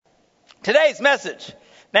Today's message.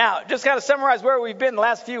 Now, just kind of summarize where we've been the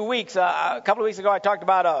last few weeks. A couple of weeks ago, I talked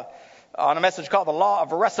about on a message called the law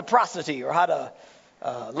of reciprocity, or how to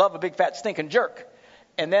love a big fat stinking jerk.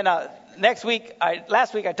 And then last week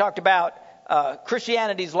I talked about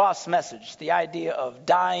Christianity's lost message, the idea of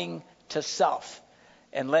dying to self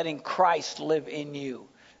and letting Christ live in you.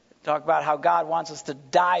 Talk about how God wants us to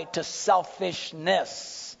die to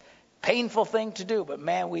selfishness. Painful thing to do, but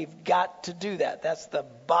man, we've got to do that. That's the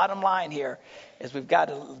bottom line here, is we've got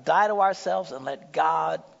to die to ourselves and let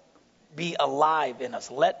God be alive in us.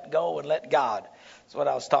 Let go and let God. That's what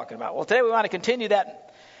I was talking about. Well, today we want to continue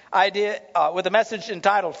that idea with a message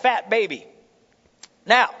entitled Fat Baby.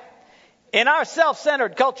 Now, in our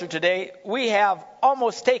self-centered culture today, we have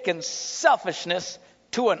almost taken selfishness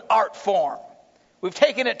to an art form. We've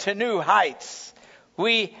taken it to new heights.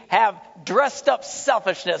 We have dressed up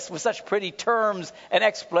selfishness with such pretty terms and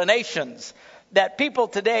explanations that people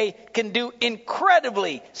today can do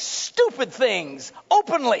incredibly stupid things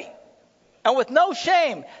openly and with no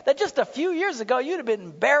shame, that just a few years ago you'd have been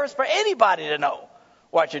embarrassed for anybody to know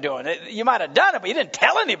what you're doing. You might have done it, but you didn't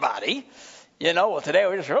tell anybody. Well, today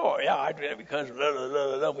we just, I did it because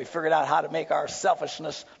we figured out how to make our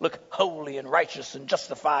selfishness look holy and righteous and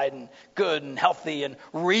justified and good and healthy and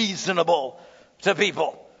reasonable to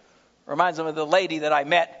people. Reminds me of the lady that I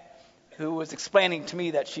met who was explaining to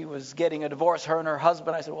me that she was getting a divorce, her and her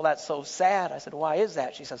husband. I said, well, that's so sad. I said, why is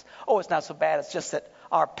that? She says, oh, it's not so bad. It's just that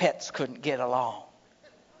our pets couldn't get along.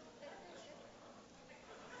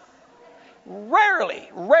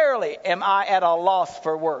 Rarely am I at a loss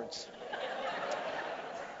for words.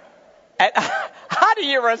 And how do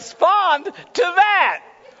you respond to that?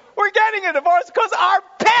 We're getting a divorce because our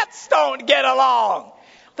pets don't get along.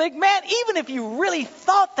 Think, man, even if you really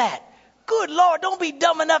thought that, good Lord, don't be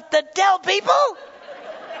dumb enough to tell people.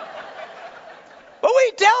 But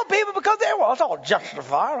we tell people because it's all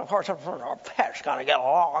justified. Of course, our pets got to get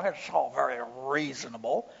along. It's all very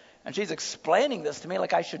reasonable. And she's explaining this to me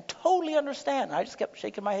like I should totally understand. And I just kept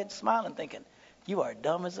shaking my head, smiling, thinking, you are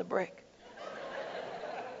dumb as a brick.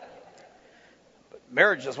 But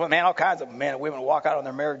marriages, all kinds of men and women walk out on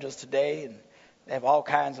their marriages today and they have all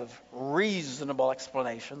kinds of reasonable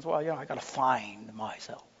explanations. Well, I got to find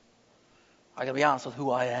myself. I got to be honest with who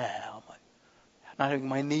I am. Not having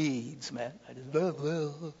my needs met.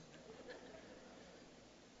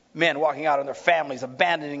 Men walking out on their families,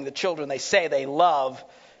 abandoning the children they say they love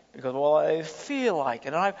because, I feel like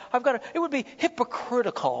it. And it would be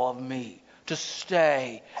hypocritical of me to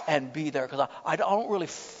stay and be there because I don't really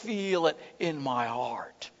feel it in my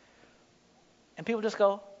heart. And people just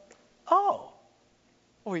go, oh.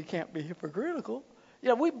 Well, you can't be hypocritical.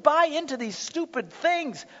 We buy into these stupid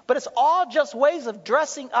things, but it's all just ways of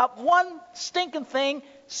dressing up one stinking thing,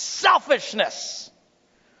 selfishness.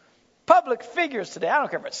 Public figures today, I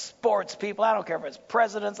don't care if it's sports people, I don't care if it's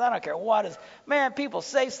presidents, I don't care what it is. Man, people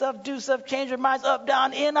say stuff, do stuff, change their minds up,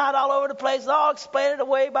 down, in, out, all over the place, all explain it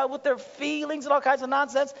away with their feelings and all kinds of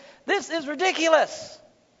nonsense. This is ridiculous.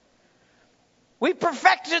 We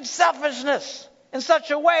perfected selfishness in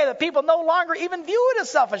such a way that people no longer even view it as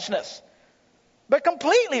selfishness, but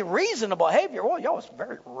completely reasonable behavior. Well, it's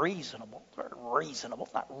very reasonable. It's very reasonable.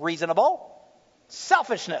 It's not reasonable.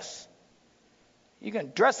 Selfishness. You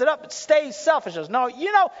can dress it up, it stays selfishness. No,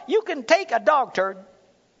 you can take a dog turd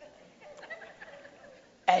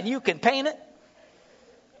and you can paint it.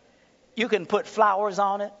 You can put flowers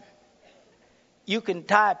on it. You can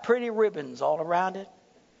tie pretty ribbons all around it.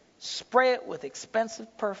 Spray it with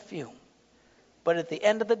expensive perfume. But at the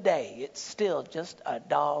end of the day, it's still just a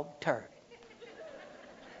dog turd.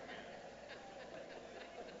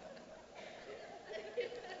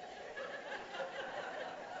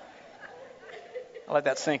 I'll let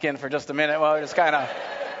that sink in for just a minute. Well, just kind of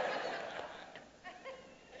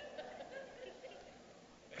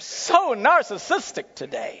so narcissistic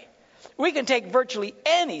today. We can take virtually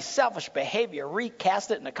any selfish behavior, recast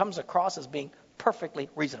it, and it comes across as being perfectly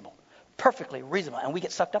reasonable. Perfectly reasonable. And we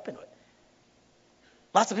get sucked up into it.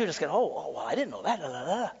 Lots of people just go, I didn't know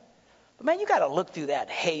that. But man, you got to look through that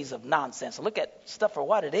haze of nonsense and look at stuff for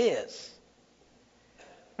what it is.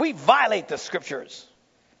 We violate the scriptures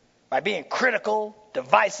by being critical,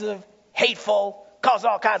 divisive, hateful, cause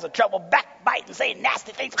all kinds of trouble, backbite and say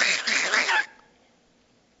nasty things.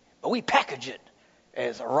 But we package it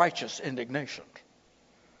as a righteous indignation.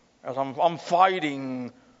 As I'm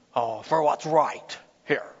fighting for what's right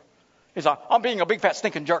here. I'm being a big fat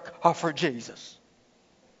stinking jerk for Jesus.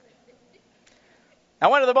 Now,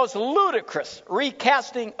 one of the most ludicrous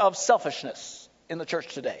recasting of selfishness in the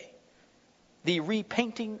church today, the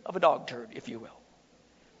repainting of a dog turd, if you will,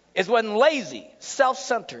 is when lazy,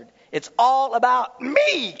 self-centered, It's all about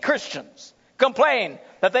me. Christians complain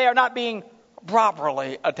that they are not being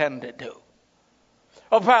properly attended to.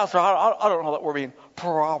 Oh, Pastor, I don't know that we're being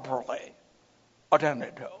properly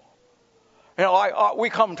attended to. You know, we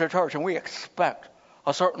come to church and we expect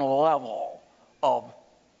a certain level of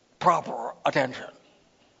proper attention.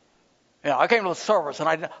 You know, I came to the service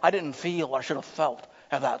and I didn't feel what I should have felt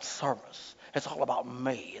at that service. It's all about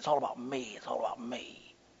me. It's all about me. It's all about me.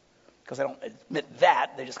 Because they don't admit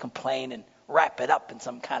that. They just complain and wrap it up in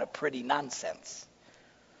some kind of pretty nonsense.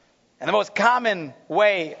 And the most common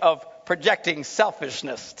way of projecting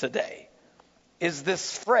selfishness today is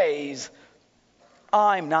this phrase,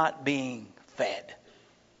 I'm not being fed.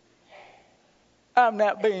 I'm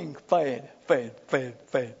not being fed.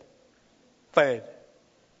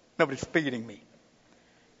 Nobody's feeding me.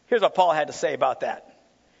 Here's what Paul had to say about that.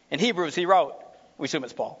 In Hebrews, he wrote, we assume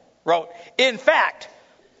it's Paul, wrote, in fact,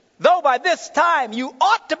 though by this time you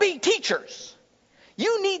ought to be teachers,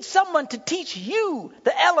 you need someone to teach you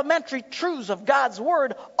the elementary truths of God's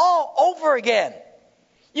word all over again.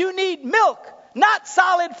 You need milk, not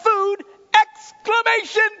solid food!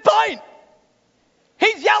 Exclamation point!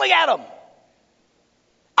 He's yelling at them.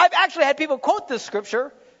 I've actually had people quote this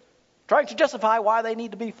scripture trying to justify why they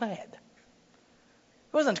need to be fed.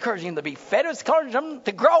 It wasn't encouraging them to be fed. It was encouraging them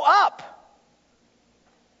to grow up.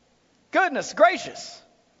 Goodness gracious.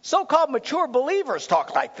 So-called mature believers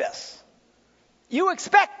talk like this. You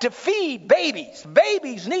expect to feed babies.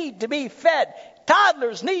 Babies need to be fed.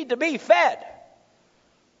 Toddlers need to be fed.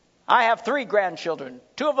 I have 3 grandchildren.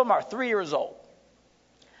 2 of them are 3 years old.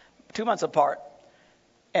 2 months apart.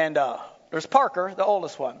 And there's Parker, the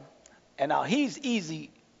oldest one. And now he's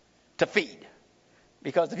easy to feed.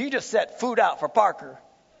 Because if you just set food out for Parker,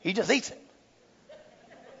 he just eats it.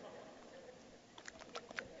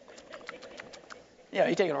 You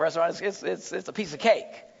take him to a restaurant, it's a piece of cake.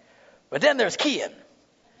 But then there's Kian.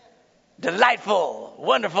 Delightful,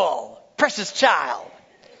 wonderful, precious child.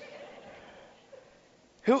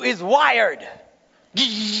 Who is wired.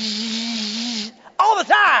 All the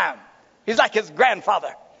time. He's like his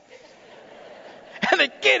grandfather. And the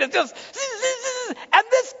kid is just... And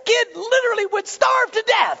this kid literally would starve to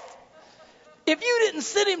death if you didn't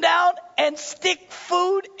sit him down and stick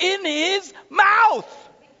food in his mouth.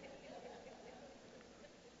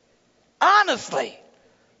 Honestly.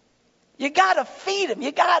 You got to feed him.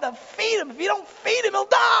 You got to feed him. If you don't feed him, he'll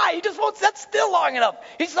die. He just won't sit still long enough.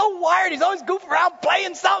 He's so wired. He's always goofing around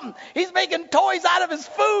playing something. He's making toys out of his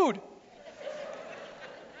food.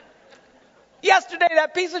 Yesterday,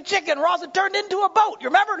 that piece of chicken, Rosa turned into a boat. You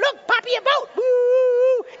remember? Look, Poppy, a boat.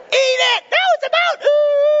 Ooh, eat it. No, it's a boat.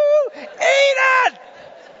 Ooh, eat it.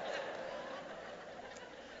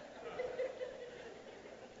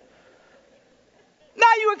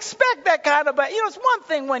 Now, you expect that kind of, it's one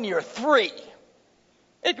thing when you're 3.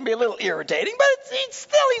 It can be a little irritating, but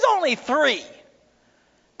he's only 3.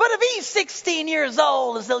 But if he's 16 years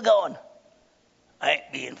old and still going, I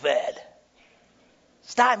ain't being fed.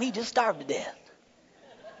 It's time he just starved to death.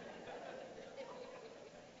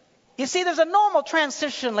 You see, there's a normal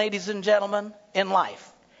transition, ladies and gentlemen, in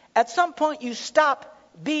life. At some point, you stop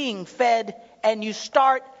being fed and you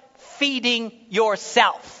start feeding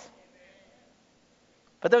yourself.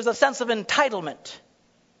 But there's a sense of entitlement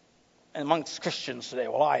amongst Christians today.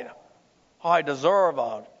 Well, I deserve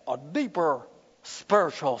a deeper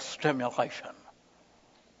spiritual stimulation.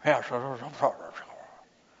 Yes.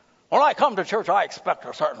 When I come to church, I expect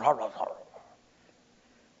a certain...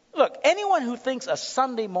 Look, anyone who thinks a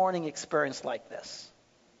Sunday morning experience like this,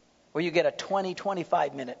 where you get a 20,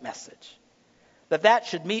 25-minute message, that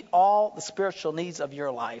should meet all the spiritual needs of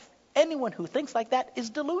your life, anyone who thinks like that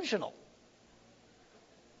is delusional.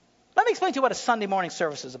 Let me explain to you what a Sunday morning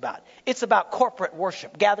service is about. It's about corporate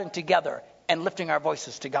worship, gathering together and lifting our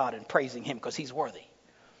voices to God and praising Him because He's worthy.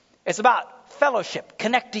 It's about fellowship,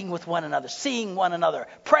 connecting with one another, seeing one another,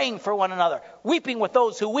 praying for one another, weeping with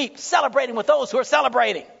those who weep, celebrating with those who are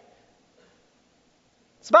celebrating.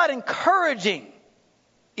 It's about encouraging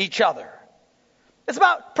each other. It's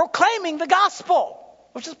about proclaiming the gospel,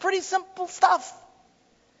 which is pretty simple stuff,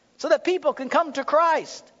 so that people can come to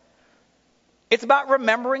Christ. It's about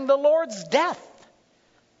remembering the Lord's death.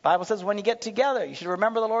 The Bible says when you get together, you should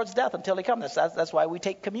remember the Lord's death until He comes. That's why we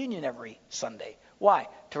take communion every Sunday. Why?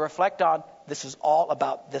 To reflect on this is all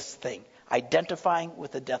about this thing, identifying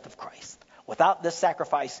with the death of Christ. Without this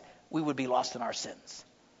sacrifice, we would be lost in our sins.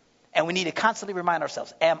 And we need to constantly remind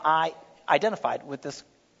ourselves, am I identified with this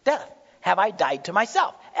death? Have I died to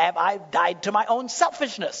myself? Have I died to my own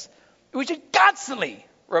selfishness? We should constantly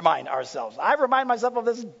remind ourselves. I remind myself of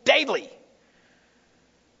this daily.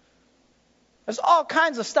 There's all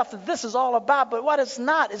kinds of stuff that this is all about, but what it's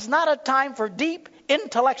not a time for deep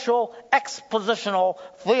intellectual, expositional,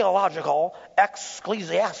 theological,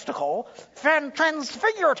 ecclesiastical,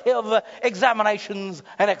 transfigurative examinations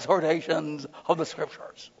and exhortations of the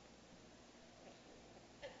Scriptures.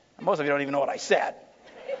 Most of you don't even know what I said.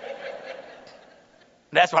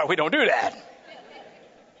 That's why we don't do that.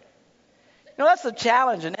 That's the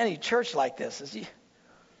challenge in any church like this, is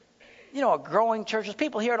a growing church.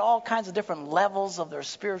 People here at all kinds of different levels of their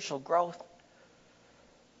spiritual growth.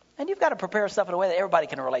 And you've got to prepare stuff in a way that everybody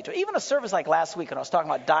can relate to. Even a service like last week when I was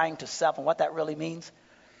talking about dying to self and what that really means.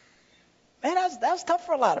 Man, that was tough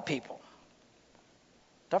for a lot of people.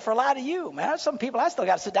 Tough for a lot of you. Man, some people I still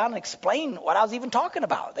got to sit down and explain what I was even talking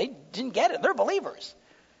about. They didn't get it. They're believers.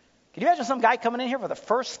 Can you imagine some guy coming in here for the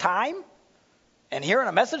first time and hearing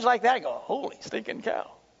a message like that and go, holy stinking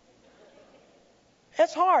cow.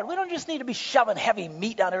 It's hard. We don't just need to be shoving heavy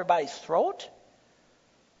meat down everybody's throat.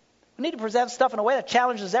 We need to present stuff in a way that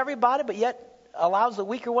challenges everybody, but yet allows the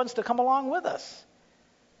weaker ones to come along with us.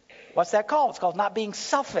 What's that called? It's called not being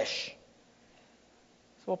selfish.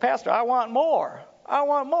 So, well, Pastor, I want more. I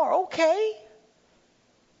want more. Okay.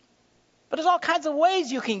 But there's all kinds of ways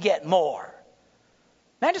you can get more.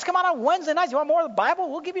 Man, just come out on Wednesday nights. You want more of the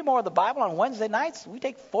Bible? We'll give you more of the Bible on Wednesday nights. We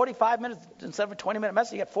take 45 minutes instead of a 20-minute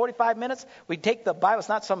message. You get 45 minutes. We take the Bible. It's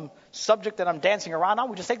not some subject that I'm dancing around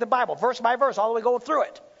on. We just take the Bible, verse by verse, all the way going through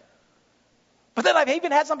it. But then I've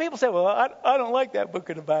even had some people say, well, I don't like that book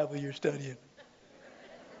of the Bible you're studying.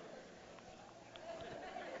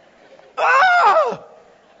 Oh!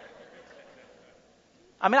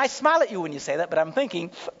 I mean, I smile at you when you say that, but I'm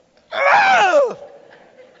thinking, oh!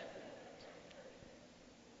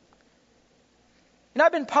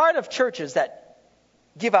 I've been part of churches that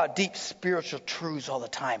give out deep spiritual truths all the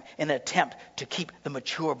time in an attempt to keep the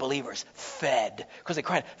mature believers fed. Because they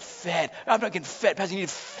cry, fed. I'm not getting fed. Pastor, you need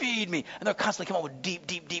to feed me. And they're constantly coming up with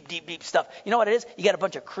deep stuff. You know what it is? You get a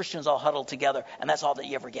bunch of Christians all huddled together, and that's all that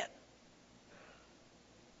you ever get.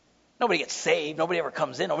 Nobody gets saved. Nobody ever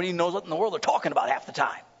comes in. Nobody knows what in the world they're talking about half the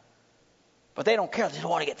time. But they don't care. They don't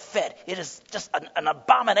want to get fed. It is just an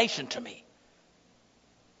abomination to me.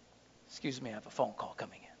 Excuse me, I have a phone call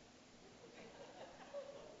coming in.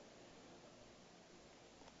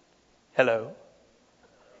 Hello.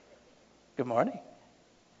 Good morning.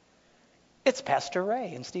 It's Pastor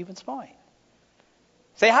Ray in Stevens Point.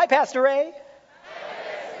 Say hi, Pastor Ray. Hi,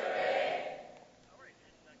 Pastor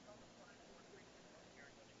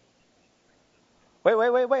Ray. Wait.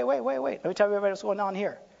 Let me tell you what's going on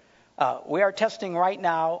here. We are testing right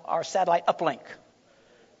now our satellite uplink.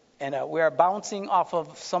 And we are bouncing off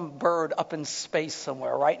of some bird up in space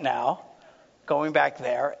somewhere right now, going back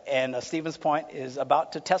there. And Stevens Point is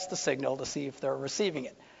about to test the signal to see if they're receiving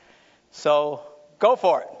it. So go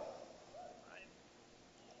for it.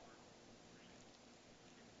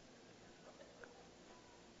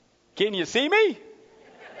 Can you see me?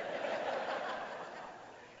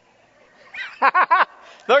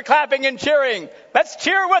 They're clapping and cheering. Let's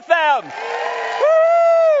cheer with them.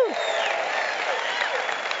 Woo!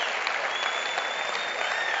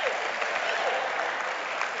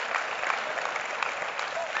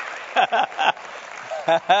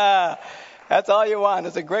 That's all you want.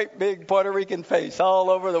 It's a great big Puerto Rican face all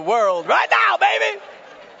over the world right now, baby.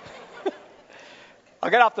 I'll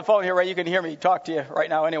get off the phone here, Ray. You can hear me talk to you right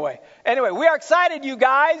now anyway. Anyway, we are excited, you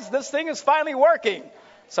guys. This thing is finally working.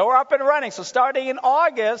 So we're up and running. So starting in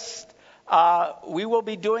August, we will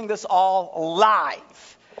be doing this all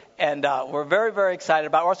live. And we're very, very excited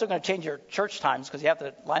about it. We're also going to change your church times because you have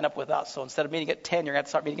to line up with us. So instead of meeting at 10, you're going to have to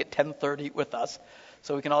start meeting at 10:30 with us.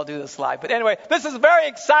 So we can all do this live. But anyway, this is very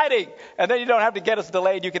exciting. And then you don't have to get us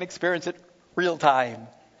delayed. You can experience it real time.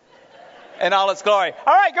 In all its glory.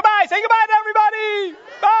 All right, goodbye. Say goodbye to everybody.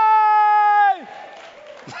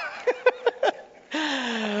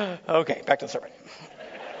 Bye. Okay, back to the sermon.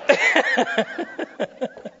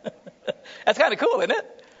 That's kind of cool, isn't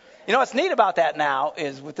it? You know what's neat about that now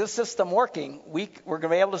is with this system working, we're going to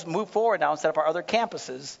be able to move forward now and set up our other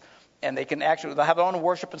campuses. And they can actually, they'll have their own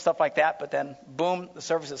worship and stuff like that. But then, boom, the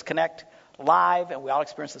services connect live. And we all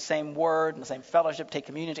experience the same word and the same fellowship, take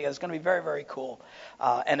communion together. It's going to be very, very cool.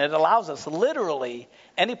 And it allows us literally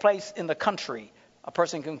any place in the country, a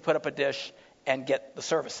person can put up a dish and get the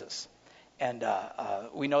services. And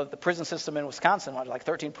we know that the prison system in Wisconsin, like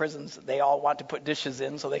 13 prisons, they all want to put dishes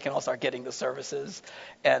in so they can all start getting the services.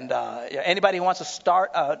 And anybody who wants to start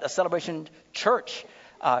a celebration church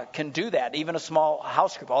can do that. Even a small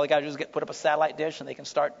house group. All they got to do is put up a satellite dish and they can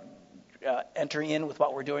start entering in with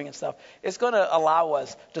what we're doing and stuff. It's going to allow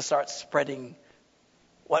us to start spreading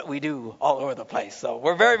what we do all over the place. So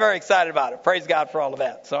we're very, very excited about it. Praise God for all of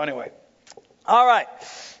that. So anyway, all right.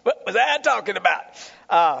 What was I talking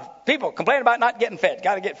about? People complain about not getting fed.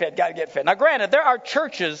 Got to get fed, got to get fed. Now, granted, there are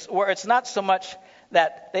churches where it's not so much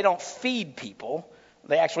that they don't feed people.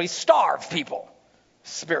 They actually starve people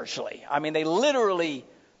spiritually. I mean, they literally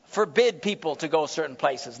forbid people to go certain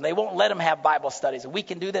places, and they won't let them have Bible studies. And we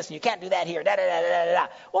can do this, and you can't do that here. Da, da, da, da, da, da.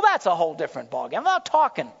 Well, that's a whole different ballgame. I'm not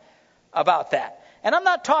talking about that. And I'm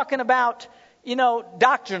not talking about,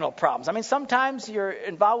 doctrinal problems. I mean, sometimes you're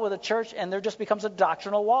involved with a church, and there just becomes a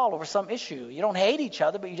doctrinal wall over some issue. You don't hate each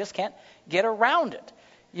other, but you just can't get around it.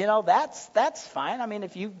 That's fine. I mean,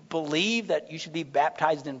 if you believe that you should be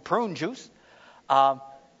baptized in prune juice,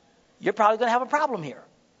 you're probably going to have a problem here,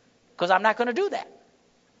 because I'm not going to do that.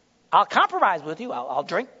 I'll compromise with you. I'll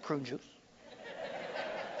drink prune juice.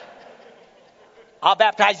 I'll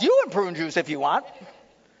baptize you in prune juice if you want.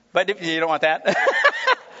 But if you don't want that.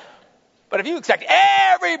 But if you expect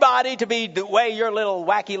everybody to be the way your little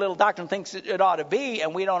wacky little doctrine thinks it ought to be,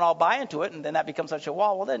 and we don't all buy into it, and then that becomes such a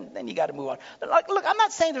wall, well, then you got to move on. Look, I'm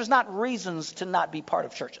not saying there's not reasons to not be part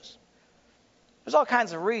of churches. There's all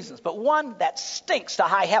kinds of reasons. But one that stinks to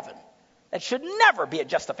high heaven, that should never be a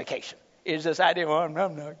justification, is this idea, well, I'm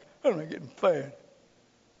not getting fed.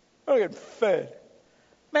 I'm not getting fed.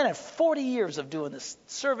 Man, in 40 years of doing this,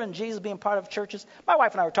 serving Jesus, being part of churches, my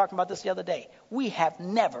wife and I were talking about this the other day. We have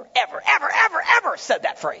never, ever, ever, ever, ever said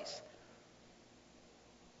that phrase.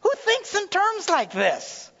 Who thinks in terms like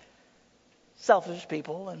this? Selfish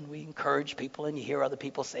people, and we encourage people, and you hear other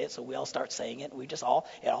people say it, so we all start saying it, and we just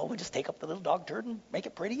take up the little dog turd and make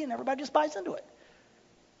it pretty, and everybody just buys into it.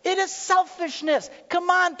 It is selfishness. Come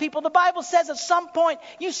on, people. The Bible says at some point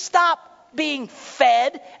you stop being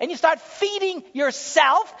fed and you start feeding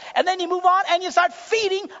yourself, and then you move on and you start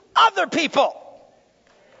feeding other people.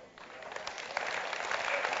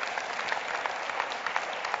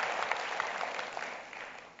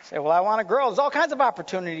 Say, well, I want to grow. There's all kinds of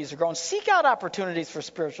opportunities to grow, and seek out opportunities for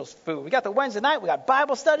spiritual food. We got the Wednesday night, we got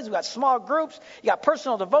Bible studies, we got small groups, you got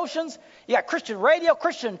personal devotions, you got Christian radio,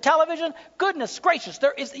 Christian television. Goodness gracious,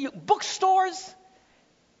 there is bookstores.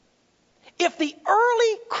 If the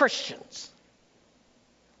early Christians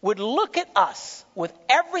would look at us with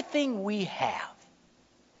everything we have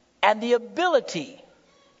and the ability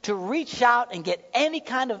to reach out and get any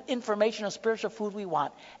kind of information or spiritual food we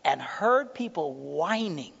want, and heard people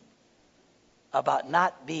whining about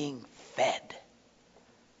not being fed,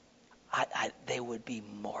 they would be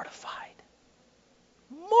mortified.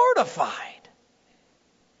 Mortified.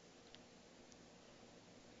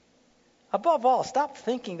 Above all, stop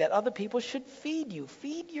thinking that other people should feed you.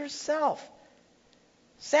 Feed yourself.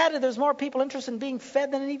 Sadly, there's more people interested in being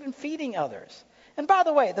fed than in even feeding others. And by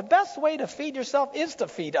the way, the best way to feed yourself is to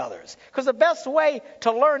feed others. Because the best way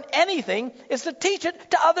to learn anything is to teach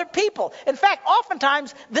it to other people. In fact,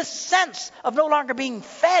 oftentimes, this sense of no longer being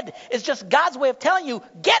fed is just God's way of telling you,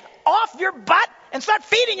 get off your butt and start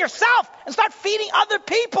feeding yourself and start feeding other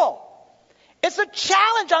people. It's a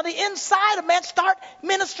challenge on the inside of man. Start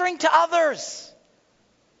ministering to others.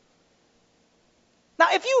 Now,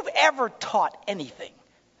 if you've ever taught anything,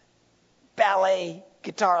 ballet,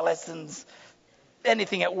 guitar lessons,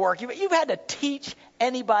 anything at work, you've had to teach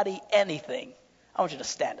anybody anything, I want you to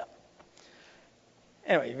stand up.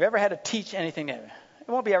 Anyway, if you've ever had to teach anything, it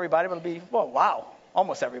won't be everybody, but it'll be,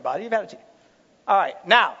 almost everybody. You've had to teach. All right,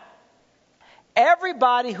 now,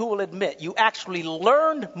 everybody who will admit you actually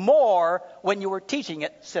learned more when you were teaching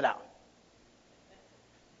it, sit down.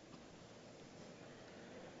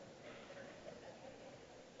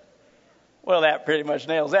 Well, that pretty much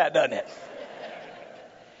nails that, doesn't it?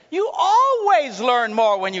 You always learn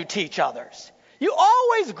more when you teach others. You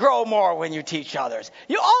always grow more when you teach others.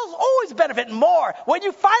 You always benefit more when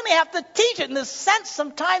you finally have to teach it in the sense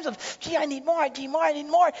sometimes of, gee, I need more, I need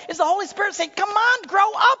more. It's the Holy Spirit saying, come on,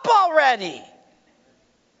 grow up already.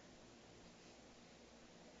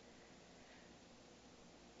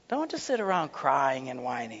 Don't just sit around crying and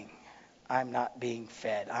whining. I'm not being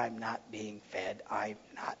fed. I'm not being fed. I'm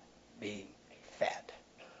not being fed.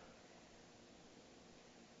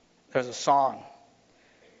 There's a song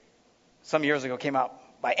some years ago came out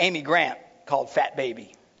by Amy Grant called Fat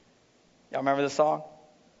Baby. Y'all remember this song?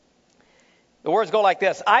 The words go like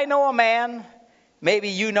this. I know a man, maybe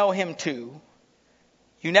you know him too.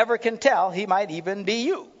 You never can tell, he might even be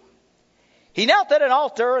you. He knelt at an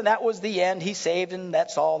altar and that was the end. He saved and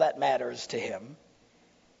that's all that matters to him.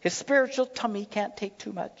 His spiritual tummy can't take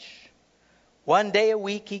too much. One day a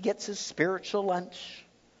week he gets his spiritual lunch.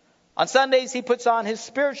 On Sundays, he puts on his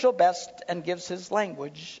spiritual best and gives his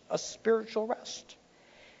language a spiritual rest.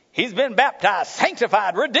 He's been baptized,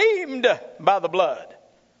 sanctified, redeemed by the blood.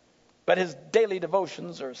 But his daily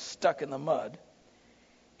devotions are stuck in the mud.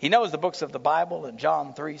 He knows the books of the Bible and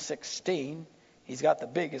John 3:16. He's got the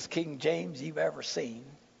biggest King James you've ever seen.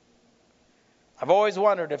 I've always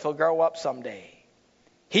wondered if he'll grow up someday.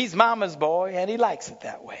 He's mama's boy, and he likes it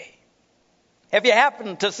that way. If you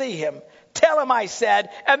happen to see him, tell him I said,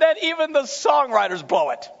 and then even the songwriters blow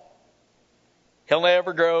it. He'll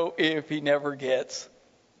never grow if he never gets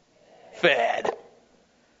fed.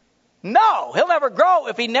 No, he'll never grow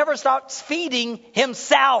if he never starts feeding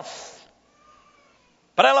himself.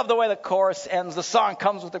 But I love the way the chorus ends. The song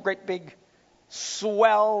comes with a great big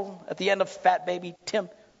swell at the end of Fat Baby. Tim,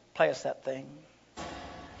 play us that thing.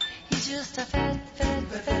 He's just a fat baby.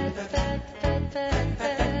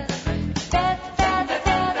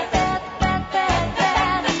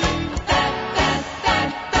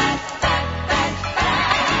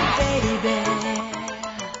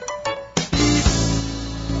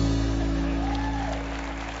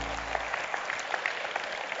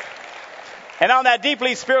 And on that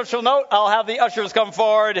deeply spiritual note, I'll have the ushers come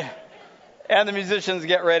forward and the musicians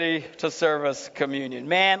get ready to serve us communion.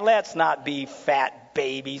 Man, let's not be fat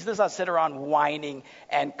babies. Let's not sit around whining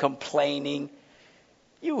and complaining.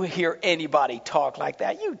 You hear anybody talk like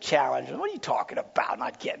that, you challenge them. What are you talking about,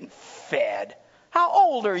 not getting fed? How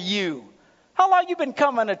old are you? How long you been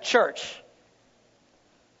coming to church?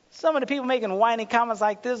 Some of the people making whining comments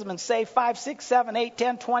like this have been saved 5, 6, 7, 8,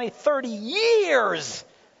 10, 20, 30 years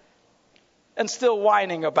and still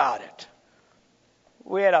whining about it.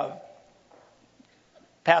 We had a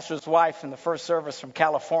pastor's wife in the first service from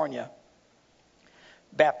California,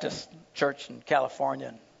 Baptist church in California,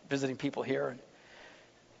 and visiting people here. And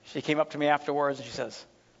she came up to me afterwards and she says,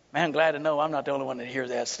 man, I'm glad to know I'm not the only one that hears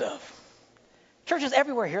that stuff. Churches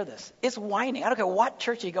everywhere hear this. It's whining. I don't care what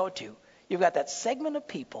church you go to. You've got that segment of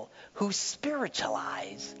people who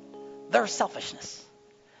spiritualize their selfishness.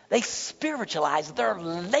 They spiritualize their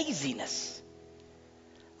laziness.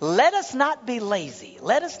 Let us not be lazy.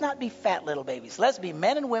 Let us not be fat little babies. Let's be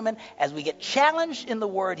men and women as we get challenged in the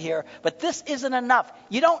word here. But this isn't enough.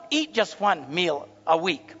 You don't eat just one meal a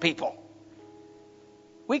week, people.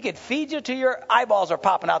 We could feed you till your eyeballs are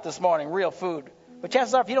popping out this morning, real food. But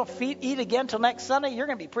chances are if you don't eat again till next Sunday, you're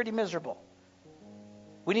going to be pretty miserable.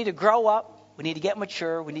 We need to grow up. We need to get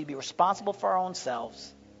mature. We need to be responsible for our own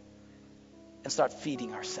selves and start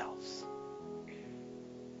feeding ourselves.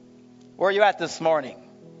 Where are you at this morning?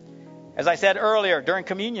 As I said earlier, during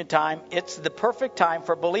communion time, it's the perfect time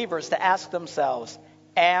for believers to ask themselves,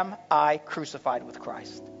 am I crucified with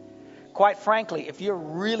Christ? Quite frankly, if you're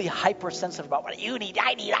really hypersensitive about what you need,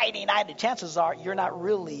 I need, chances are you're not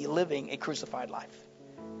really living a crucified life.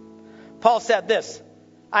 Paul said this,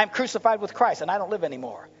 I'm crucified with Christ and I don't live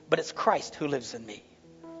anymore, but it's Christ who lives in me.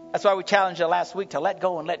 That's why we challenged you last week to let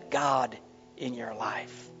go and let God in your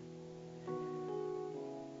life.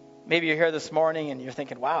 Maybe you're here this morning and you're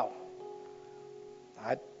thinking, wow,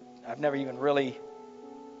 I've never even really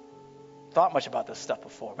thought much about this stuff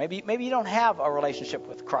before. Maybe you don't have a relationship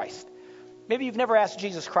with Christ. Maybe you've never asked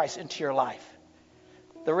Jesus Christ into your life.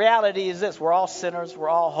 The reality is this, we're all sinners. We're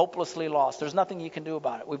all hopelessly lost. There's nothing you can do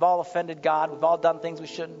about it. We've all offended God. We've all done things we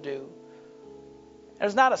shouldn't do.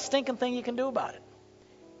 There's not a stinking thing you can do about it.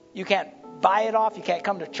 You can't buy it off. You can't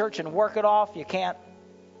come to church and work it off. You can't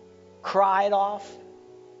cry it off.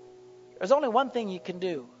 There's only one thing you can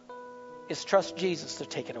do, is trust Jesus to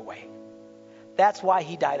take it away. That's why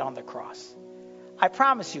he died on the cross. I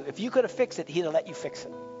promise you, if you could have fixed it, he'd have let you fix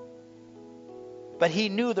it. But he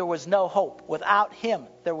knew there was no hope. Without him,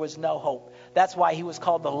 there was no hope. That's why he was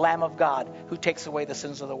called the Lamb of God who takes away the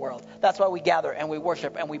sins of the world. That's why we gather and we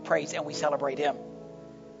worship and we praise and we celebrate him.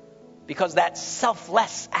 Because that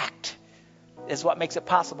selfless act is what makes it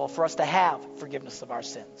possible for us to have forgiveness of our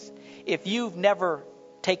sins. If you've never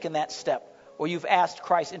taken that step, or you've asked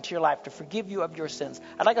Christ into your life to forgive you of your sins,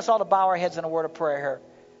 I'd like us all to bow our heads in a word of prayer here.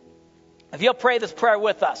 If you'll pray this prayer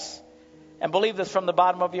with us and believe this from the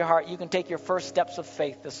bottom of your heart, you can take your first steps of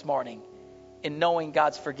faith this morning in knowing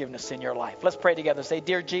God's forgiveness in your life. Let's pray together. Say,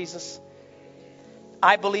 Dear Jesus,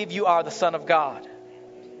 I believe you are the Son of God,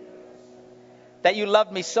 that you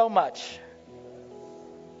loved me so much,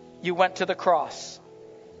 you went to the cross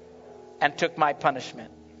and took my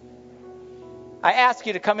punishment. I ask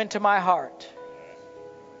you to come into my heart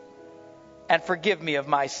and forgive me of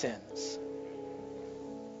my sins.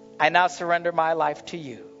 I now surrender my life to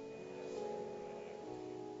you.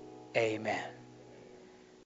 Amen.